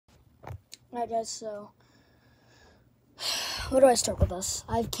Alright guys, so where do I start with this?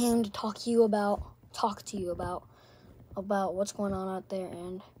 I've came to talk to you about what's going on out there,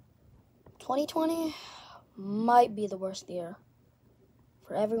 and 2020 might be the worst year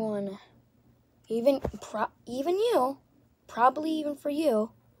for everyone, even you, probably even for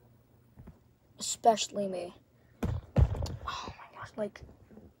you, especially me. Oh my gosh,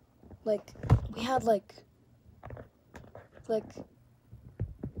 like we had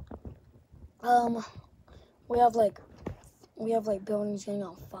we have buildings getting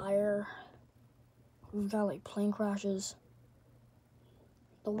on fire. We've got plane crashes.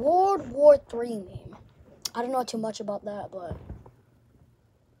 The World War III meme. I don't know too much about that, but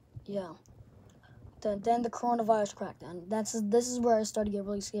yeah. Then the coronavirus crackdown. This is where I started to get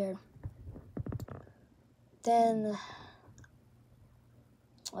really scared. Then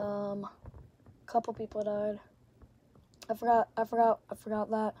a couple people died. I forgot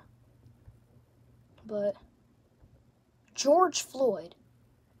that. But George Floyd,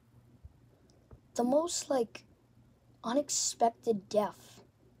 the most unexpected death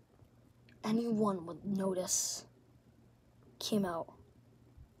anyone would notice, came out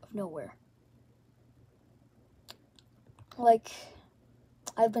of nowhere.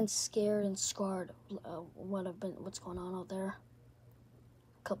 I've been scared and scarred what's going on out there.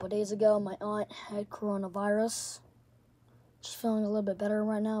 A couple days ago, my aunt had coronavirus. She's feeling a little bit better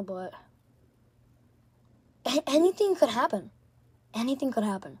right now, but anything could happen. Anything could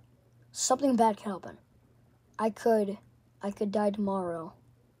happen. Something bad could happen. I could die tomorrow.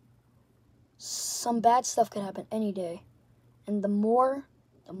 Some bad stuff could happen any day. And the more,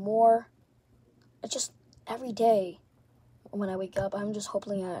 it's just every day when I wake up, I'm just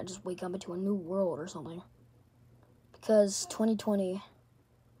hoping I just wake up into a new world or something. Because 2020,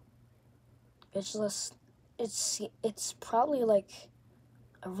 it's probably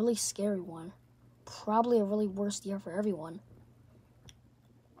a really scary one. Probably a really worst year for everyone.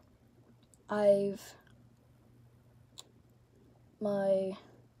 My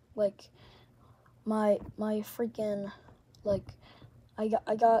freaking,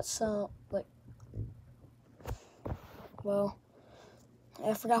 I got some, well,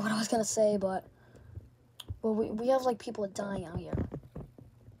 I forgot what I was gonna say, but, well, we have, people dying out here.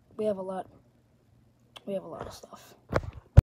 We have a lot of stuff.